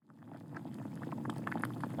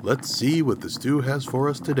Let's see what the stew has for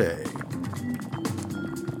us today.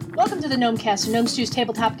 Welcome to the Gnomecast, Gnome Stew's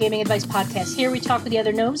tabletop gaming advice podcast. Here we talk with the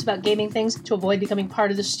other gnomes about gaming things to avoid becoming part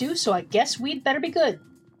of the stew, so I guess we'd better be good.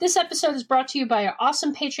 This episode is brought to you by our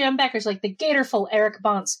awesome Patreon backers like the Gatorful Eric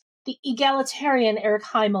Bonts, the egalitarian Eric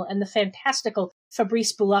Heimel, and the fantastical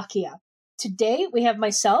Fabrice Boulakia. Today we have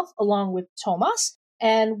myself along with Thomas,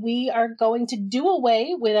 and we are going to do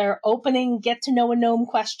away with our opening Get to Know a Gnome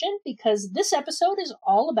question because this episode is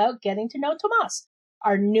all about getting to know Thomas,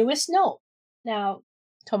 our newest gnome. Now,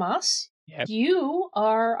 Thomas, Yep. You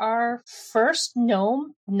are our first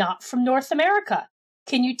gnome not from North America.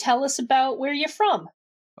 Can you tell us about where you're from?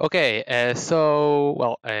 Okay,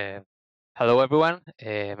 hello everyone.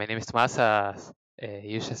 My name is Tomas, as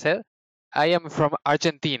you just said. I am from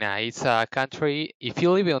Argentina. It's a country, if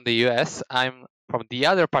you live in the US, I'm from the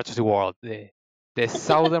other part of the world, the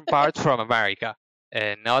southern part from America.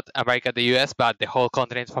 Not America, the US, but the whole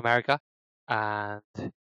continent of America. And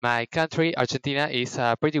my country, Argentina, is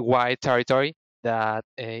a pretty wide territory that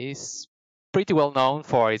is pretty well known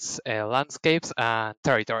for its landscapes and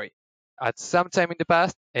territory. At some time in the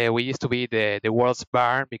past, we used to be the world's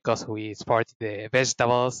barn because we exported the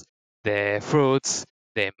vegetables, the fruits,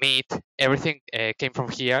 the meat, everything came from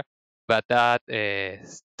here, but that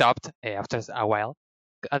stopped after a while.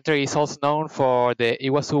 The country is also known for the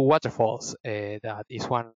Iguazu waterfalls. That is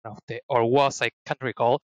one of the, or was, I can't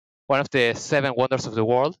recall, one of the 7 wonders of the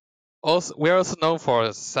world. Also, we're also known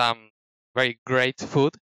for some very great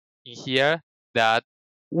food in here that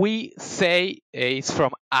we say it's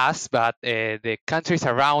from us, but the countries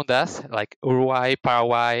around us, like Uruguay,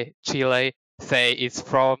 Paraguay, Chile, say it's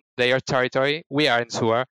from their territory. We aren't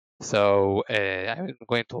sure, so I'm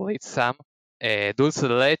going to list some. Dulce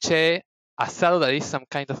de leche, asado, that is some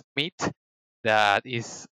kind of meat that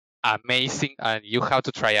is amazing and you have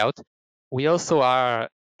to try out. We also are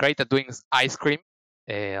great at doing ice cream.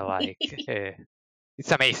 It's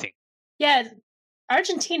amazing. Yeah,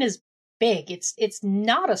 Argentina's big. It's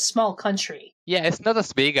not a small country. Yeah, it's not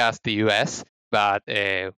as big as the US, but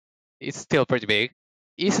it's still pretty big.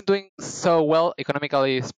 Isn't doing so well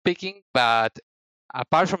economically speaking, but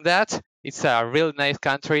apart from that, it's a really nice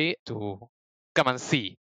country to come and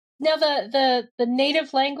see. Now, the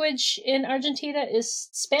native language in Argentina is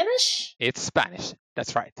Spanish? It's Spanish.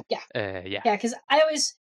 That's right. Yeah. Yeah. Yeah, because I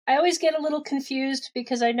always get a little confused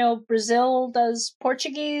because I know Brazil does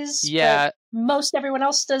Portuguese. Yeah. But most everyone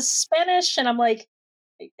else does Spanish, and I'm like,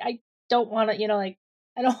 I don't want to, I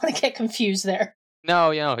don't want to get confused there.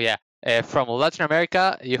 No, yeah. From Latin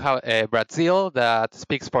America, you have Brazil that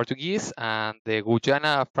speaks Portuguese, and the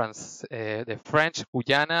Guyana, the French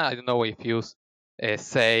Guyana. I don't know if you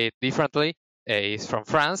say it differently. Is from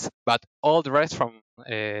France, but all the rest from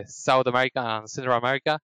South America and Central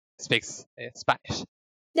America speaks Spanish.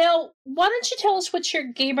 Now, why don't you tell us what your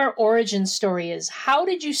gamer origin story is? How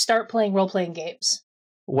did you start playing role-playing games?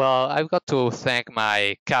 Well, I've got to thank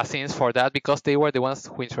my cousins for that because they were the ones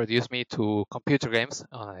who introduced me to computer games.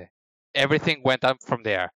 Everything went up from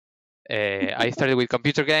there. I started with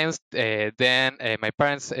computer games. Then my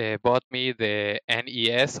parents bought me the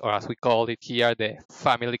NES, or as we call it here, the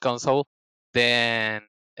family console. Then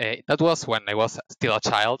that was when I was still a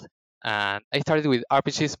child. And I started with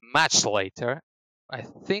RPGs much later. I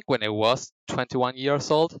think when I was 21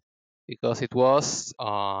 years old, because it was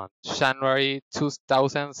on January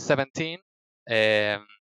 2017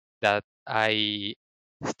 that I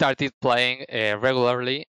started playing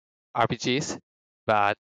regularly RPGs.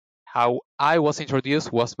 But how I was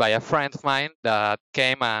introduced was by a friend of mine that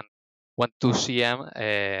came and went to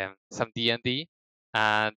CM some D&D,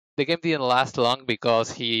 and the game didn't last long because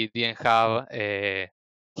he didn't have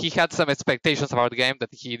he had some expectations about the game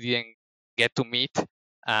that he didn't get to meet,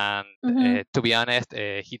 and to be honest,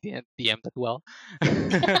 he didn't DM that well.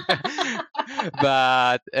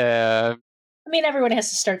 But I mean, everyone has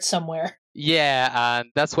to start somewhere. Yeah,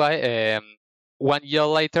 and that's why 1 year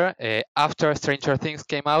later, after Stranger Things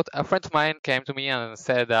came out, a friend of mine came to me and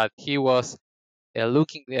said that he was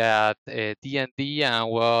looking at D&D and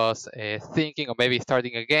was thinking of maybe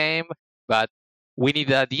starting a game, but we need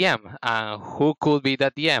a DM, and who could be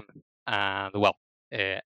that DM? And well,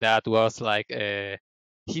 that was like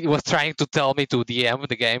he was trying to tell me to DM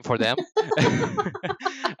the game for them,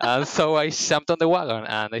 and so I jumped on the wagon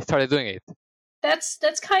and I started doing it.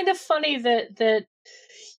 That's kind of funny that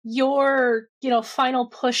your final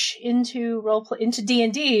push into into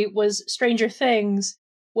D&D was Stranger Things,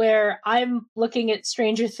 where I'm looking at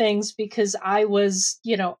Stranger Things because I was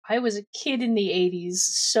a kid in the 80s,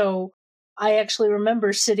 so I actually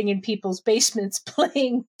remember sitting in people's basements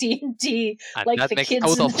playing D&D like the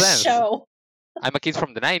kids in the show. I'm a kid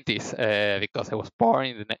from the 90s because I was born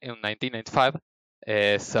in 1995.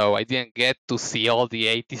 So I didn't get to see all the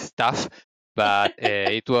 80s stuff, but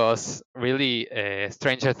it was really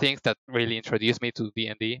Stranger Things that really introduced me to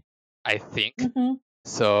D&D, I think. Mm-hmm.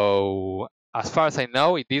 So as far as I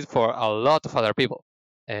know, it did for a lot of other people.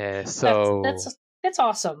 That's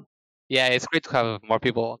awesome. Yeah, it's great to have more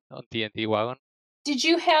people on D&D wagon. Did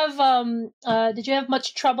you have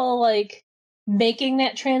much trouble like making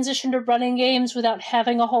that transition to running games without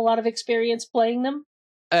having a whole lot of experience playing them?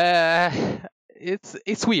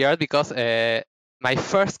 It's weird because my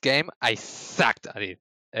first game I sucked at it.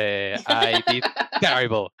 I did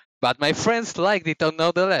terrible, but my friends liked it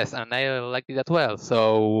nonetheless, and I liked it as well.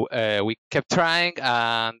 So we kept trying,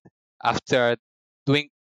 and after doing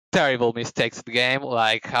terrible mistakes at the game,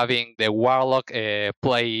 like having the warlock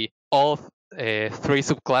play all three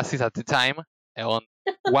subclasses at the time on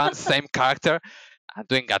one same character and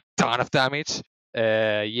doing a ton of damage.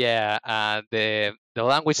 Yeah, and the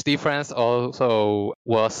language difference also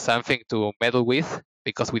was something to meddle with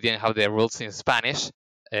because we didn't have the rules in Spanish.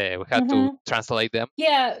 We had to translate them.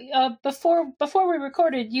 Yeah, before we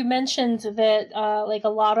recorded, you mentioned that like a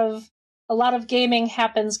lot of gaming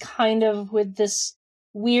happens kind of with this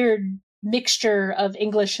weird mixture of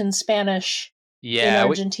English and Spanish in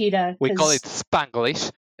Argentina. We call it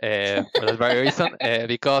Spanglish for that very reason,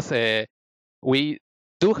 because we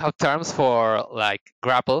do have terms for like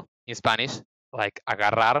grapple in Spanish, like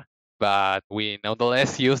agarrar, but we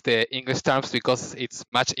nonetheless use the English terms because it's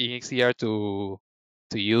much easier to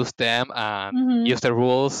use them and use the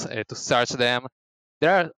rules to search them.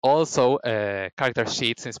 There are also character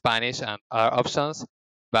sheets in Spanish and other options,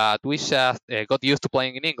 but we just got used to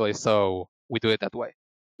playing in English, so we do it that way.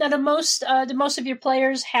 Now, do most of your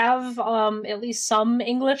players have at least some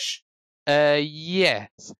English? Yes.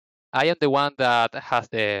 I am the one that has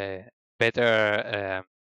the better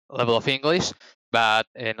level of English, but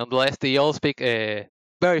nonetheless, they all speak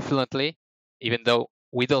very fluently, even though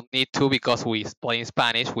we don't need to because we play in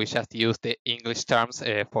Spanish. We just use the English terms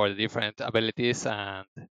for the different abilities and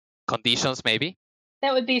conditions, maybe.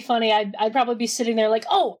 That would be funny. I'd probably be sitting there like,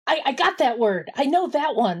 oh, I got that word. I know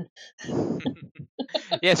that one.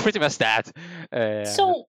 Yeah, it's pretty much that.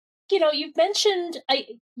 So, you've mentioned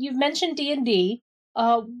D&D.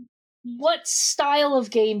 What style of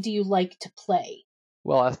game do you like to play?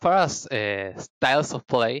 Well, as far as styles of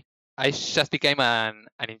play, I just became an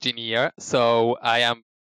engineer, so I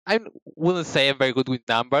wouldn't say I'm very good with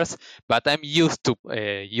numbers, but I'm used to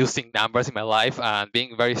using numbers in my life and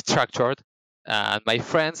being very structured. And my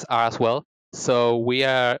friends are as well. So we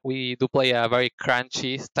do play a very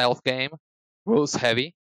crunchy style of game, rules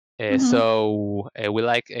heavy. So we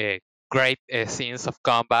like great scenes of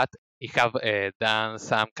combat. We have done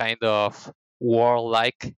some kind of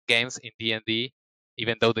war-like games in D&D,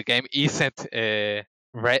 even though the game isn't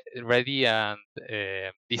ready and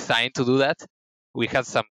designed to do that. We had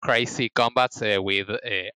some crazy combats with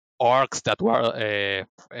orcs that were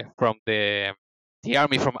from the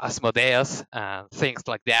army from Asmodeus and things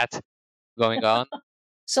like that going on.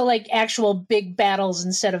 So like actual big battles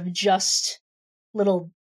instead of just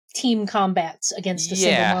little team combats against a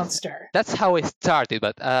single monster. That's how it started,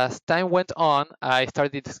 but as time went on, I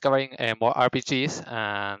started discovering more RPGs,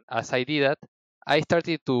 and as I did that, I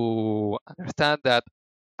started to understand that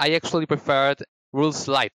I actually preferred rules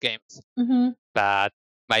light games. But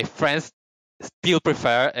my friends still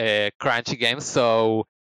prefer crunchy games, so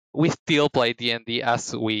we still play D&D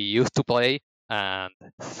as we used to play, and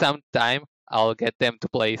sometime I'll get them to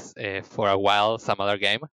play for a while some other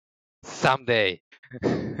game. Someday.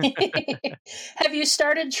 Have you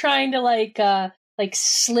started trying to like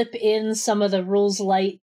slip in some of the rules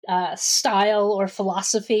light style or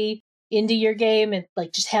philosophy into your game and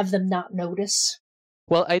like just have them not notice?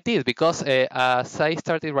 Well, I did because as I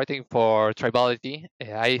started writing for Tribality,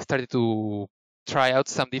 I started to try out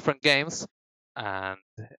some different games, and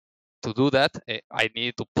to do that, I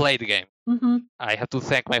needed to play the game. I have to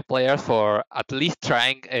thank my players for at least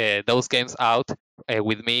trying those games out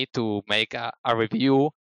with me to make a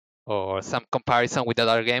review or some comparison with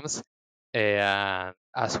other games. And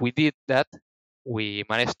as we did that, we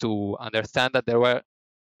managed to understand that there were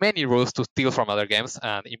many rules to steal from other games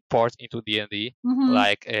and import into D&D,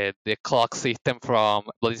 like the clock system from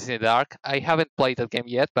Blood is in the Dark. I haven't played that game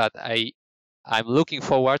yet, but I'm looking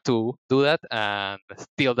forward to do that and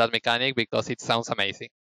steal that mechanic because it sounds amazing.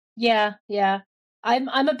 Yeah. I'm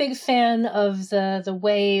a big fan of the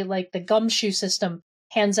way like the gumshoe system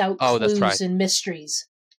hands out clues and mysteries.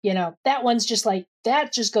 That one's just like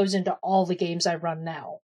that just goes into all the games I run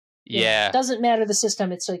now. Yeah. It doesn't matter the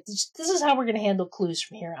system. It's like this is how we're going to handle clues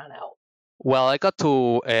from here on out. Well, I got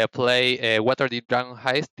to play Waterdeep Dragon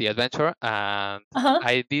Heist, the adventure, and Uh-huh.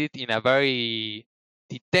 I did it in a very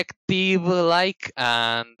detective-like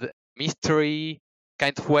and mystery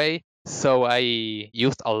kind of way. So I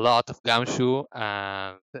used a lot of Gumshoe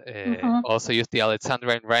and Mm-hmm. also used the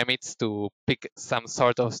Alexandrian remits to pick some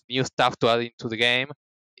sort of new stuff to add into the game.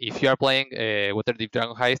 If you are playing Waterdeep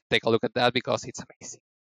Dragon Heist, take a look at that because it's amazing.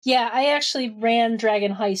 Yeah, I actually ran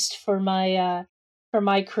Dragon Heist for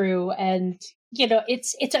my crew, and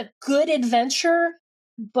it's a good adventure,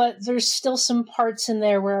 but there's still some parts in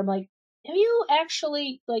there where I'm like, have you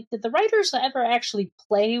actually did the writers ever actually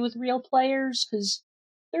play with real players? Because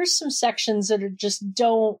there's some sections that are just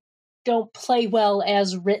don't play well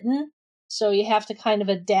as written, so you have to kind of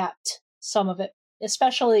adapt some of it,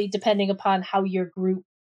 especially depending upon how your group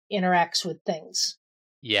interacts with things.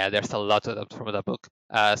 Yeah, there's a lot of that from the book.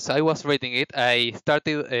 So I was reading it. I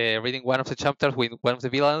started reading one of the chapters with one of the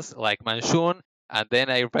villains, like Manchun, and then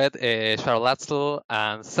I read Charlatzel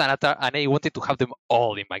and Sanatar, and I wanted to have them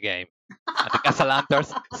all in my game. And the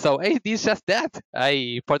Casalanters. So I did just that.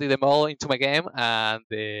 I ported them all into my game, and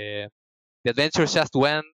the adventure just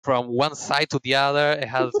went from one side to the other. It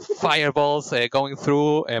has fireballs going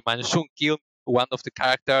through. Manchun killed one of the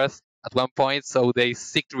characters at one point, so they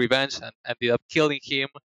seeked revenge and ended up killing him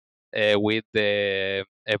with the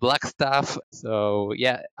black stuff. So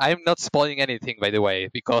yeah, I'm not spoiling anything, by the way,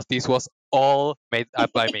 because this was all made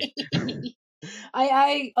up by me.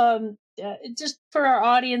 Just for our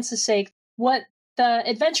audience's sake, what the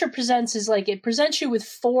adventure presents is it presents you with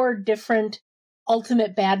 4 different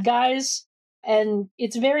ultimate bad guys, and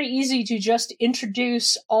it's very easy to just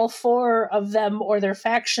introduce all 4 of them or their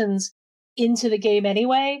factions into the game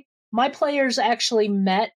anyway. My players actually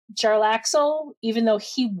met Jarlaxle, even though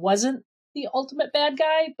he wasn't the ultimate bad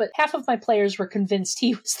guy, but half of my players were convinced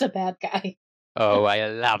he was the bad guy. Oh, I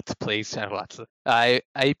loved playing Charlotte. I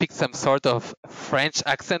picked some sort of French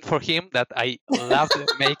accent for him that I loved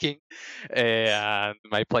making, and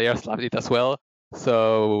my players loved it as well.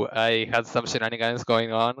 So I had some shenanigans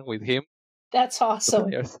going on with him. That's The awesome.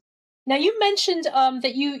 players. Now you mentioned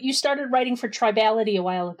that you started writing for Tribality a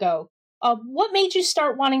while ago. What made you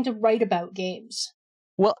start wanting to write about games?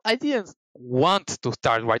 Well, I didn't want to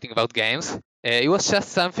start writing about games. It was just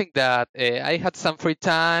something that I had some free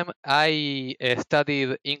time. I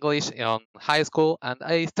studied English in high school, and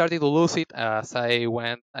I started to lose it as I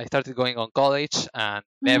went. I started going on college and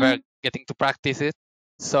never Mm-hmm. getting to practice it.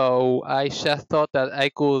 So I just thought that I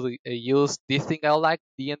could use this thing I like,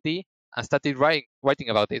 D&D, and started writing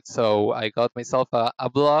about it. So I got myself a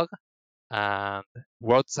blog and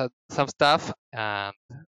wrote some stuff and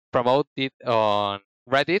promoted it on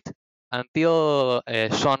Reddit until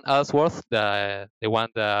Sean Ellsworth, the one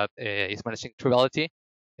that is managing Triviality,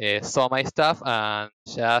 saw my stuff and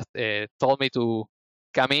just told me to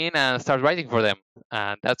come in and start writing for them,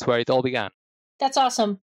 and that's where it all began. That's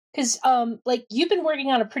awesome. Because you've been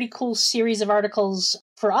working on a pretty cool series of articles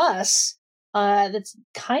for us. That's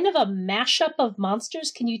kind of a mashup of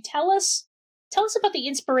monsters. Can you tell us about the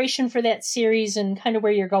inspiration for that series and kind of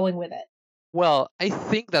where you're going with it? Well, I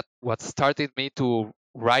think that what started me to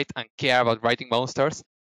write and care about writing monsters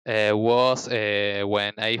was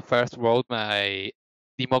when I first wrote my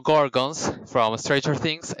Demogorgons from Stranger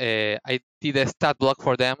Things. I did a stat block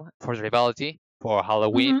for them for Rivality for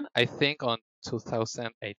Halloween, Mm-hmm. I think on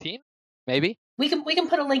 2018, maybe. We can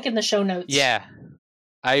put a link in the show notes. Yeah,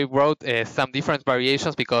 I wrote some different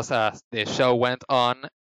variations because as the show went on,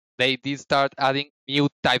 they did start adding new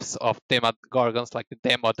types of Demogorgons, like the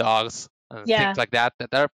Demo Dogs and things like that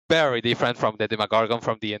are very different from the Demogorgon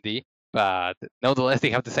from D&D, but nonetheless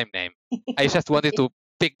they have the same name. I just wanted to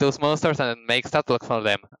pick those monsters and make stat blocks for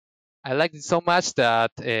them. I liked it so much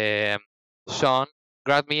that Sean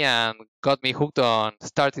grabbed me and got me hooked on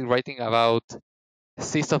starting writing about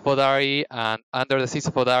Seas of Podari and Under the Seas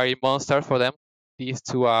of Podari monsters for them. These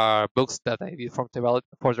 2 are books that I did for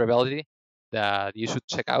Rebelity that you should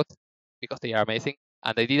check out because they are amazing.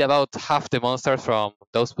 And I did about half the monsters from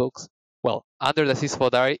those books. Well, Under the Seas of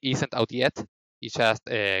Podari isn't out yet. It just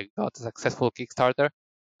got a successful Kickstarter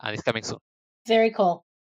and it's coming soon. Very cool.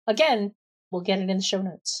 Again, we'll get it in the show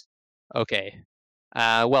notes. Okay.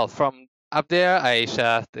 Well, from up there, I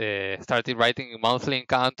just started writing monthly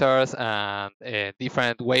encounters and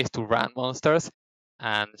different ways to run monsters.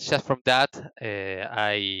 And just from that,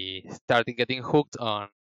 I started getting hooked on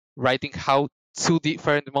writing how 2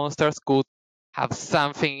 different monsters could have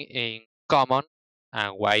something in common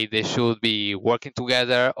and why they should be working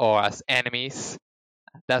together or as enemies.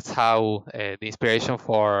 That's how the inspiration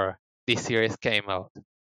for this series came out.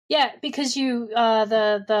 Yeah, because you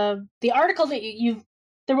the article that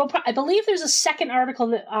There will, I believe, there's a second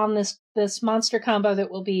article on this monster combo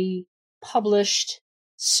that will be published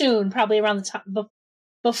soon, probably around the time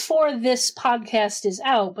before this podcast is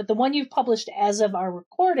out. But the one you've published as of our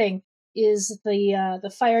recording is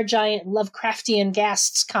the Fire Giant Lovecraftian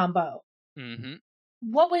Ghasts combo. Mm-hmm.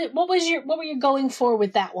 What were you going for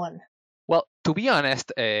with that one? Well, to be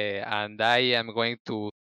honest, and I am going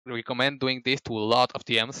to recommend doing this to a lot of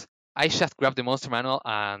DMs, I just grabbed the monster manual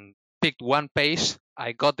and picked one page.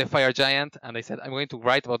 I got the Fire Giant, and I said, I'm going to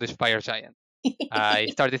write about this Fire Giant. I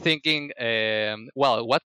started thinking, well,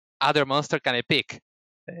 what other monster can I pick?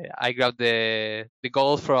 I grabbed the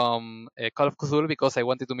gold from Call of Cthulhu because I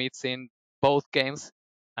wanted to mix in both games.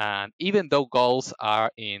 And even though goals are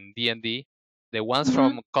in D&D, the ones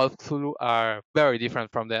from Call of Cthulhu are very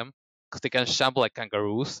different from them because they can jump like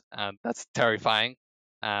kangaroos, and that's terrifying.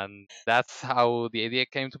 And that's how the idea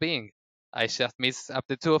came to being. I just mixed up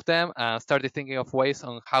the two of them and started thinking of ways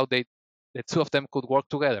on how the two of them could work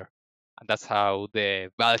together. And that's how the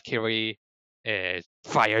Valkyrie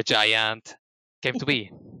Fire Giant came to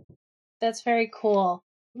be. That's very cool.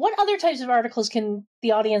 What other types of articles can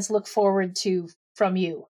the audience look forward to from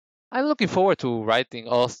you? I'm looking forward to writing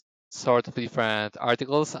all sorts of different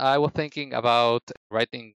articles. I was thinking about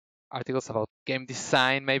writing articles about game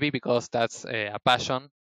design, maybe, because that's a passion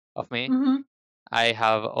of me. Mm-hmm. I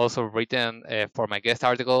have also written for my guest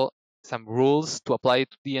article some rules to apply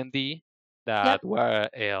to D&D that were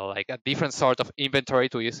like a different sort of inventory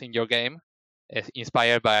to use in your game,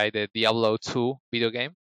 inspired by the Diablo 2 video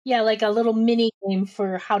game. Yeah, like a little mini game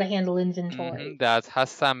for how to handle inventory. That has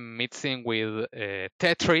some mixing with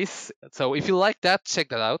Tetris. So if you like that, check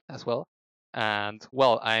that out as well. And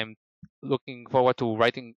well, I'm looking forward to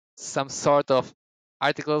writing some sort of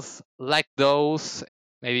articles like those,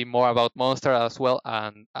 maybe more about monsters as well,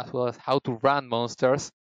 and as well as how to run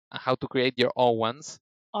monsters and how to create your own ones.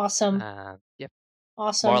 Awesome. Yep.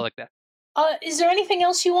 Awesome. More like that. Is there anything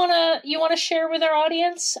else you wanna share with our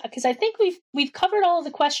audience? Because I think we've covered all of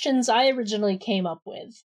the questions I originally came up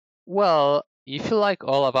with. Well, if you like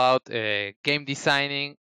all about game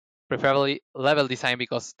designing, preferably level design,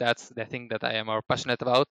 because that's the thing that I am more passionate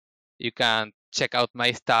about, you can check out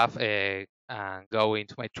my stuff and go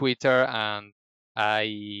into my Twitter, and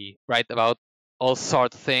I write about all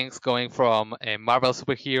sorts of things, going from Marvel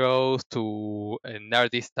superheroes to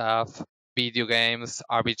nerdy stuff, video games,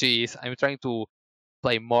 RPGs. I'm trying to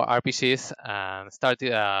play more RPGs and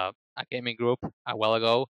started a gaming group a while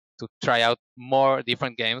ago to try out more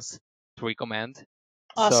different games to recommend.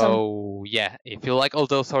 Awesome. So yeah, if you like all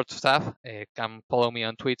those sorts of stuff, come follow me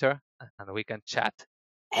on Twitter and we can chat.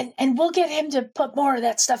 And we'll get him to put more of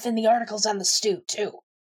that stuff in the articles on the Stew too.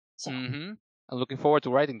 So. I'm looking forward to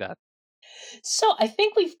writing that. So I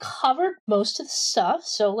think we've covered most of the stuff,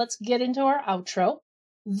 so let's get into our outro.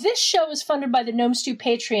 This show is funded by the Gnome Stew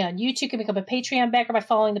Patreon. You too can become a Patreon backer by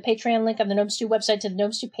following the Patreon link on the Gnome Stew website to the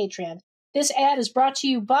Gnome Stew Patreon. This ad is brought to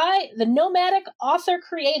you by the Nomadic Author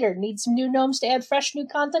Creator. Need some new gnomes to add fresh new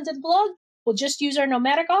content to the blog? We'll just use our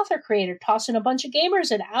Nomadic Author Creator, toss in a bunch of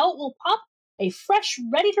gamers, and out will pop a fresh,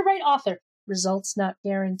 ready-to-write author. Results not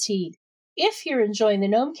guaranteed. If you're enjoying the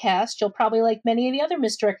Gnomecast, you'll probably like many of the other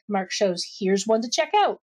Misdirected Mark shows. Here's one to check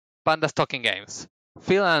out. Panda's Talking Games.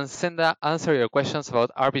 Phil and Senda answer your questions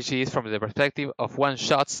about RPGs from the perspective of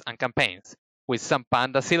one-shots and campaigns, with some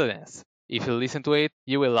Panda silliness. If you listen to it,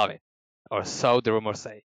 you will love it. Or so the rumors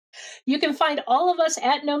say. You can find all of us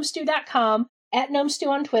at gnomestew.com, at gnomestew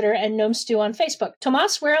on Twitter, and gnomestew on Facebook.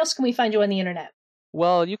 Tomas, where else can we find you on the internet?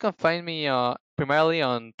 Well, you can find me primarily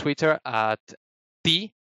on Twitter at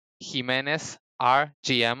T Jimenez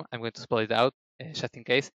RGM. I'm going to spell it out just in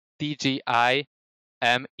case. TGIMENE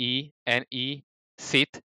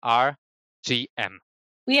SIT RGM.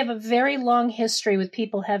 We have a very long history with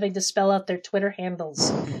people having to spell out their Twitter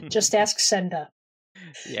handles. Just ask Senda.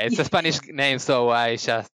 Yeah, it's a Spanish name, so I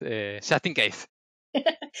just in case.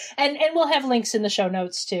 and we'll have links in the show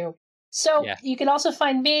notes too. So You can also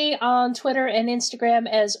find me on Twitter and Instagram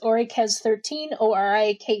as Orikes13,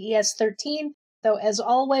 ORIKES13. Though, as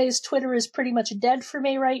always, Twitter is pretty much dead for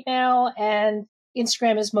me right now, and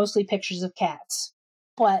Instagram is mostly pictures of cats.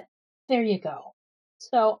 But there you go.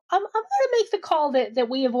 So I'm going to make the call that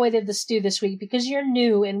we avoided the stew this week because you're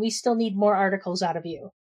new and we still need more articles out of you.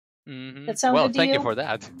 Mm-hmm. That sound well, good to thank you? you for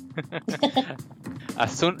that.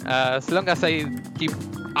 As long as I keep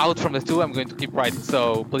out from the stew, I'm going to keep writing.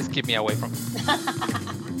 So please keep me away from it.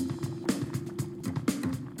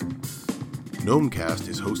 Gnomecast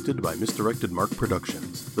is hosted by Misdirected Mark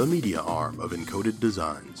Productions, the media arm of Encoded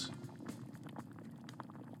Designs.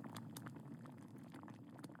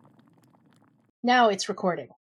 Now it's recording.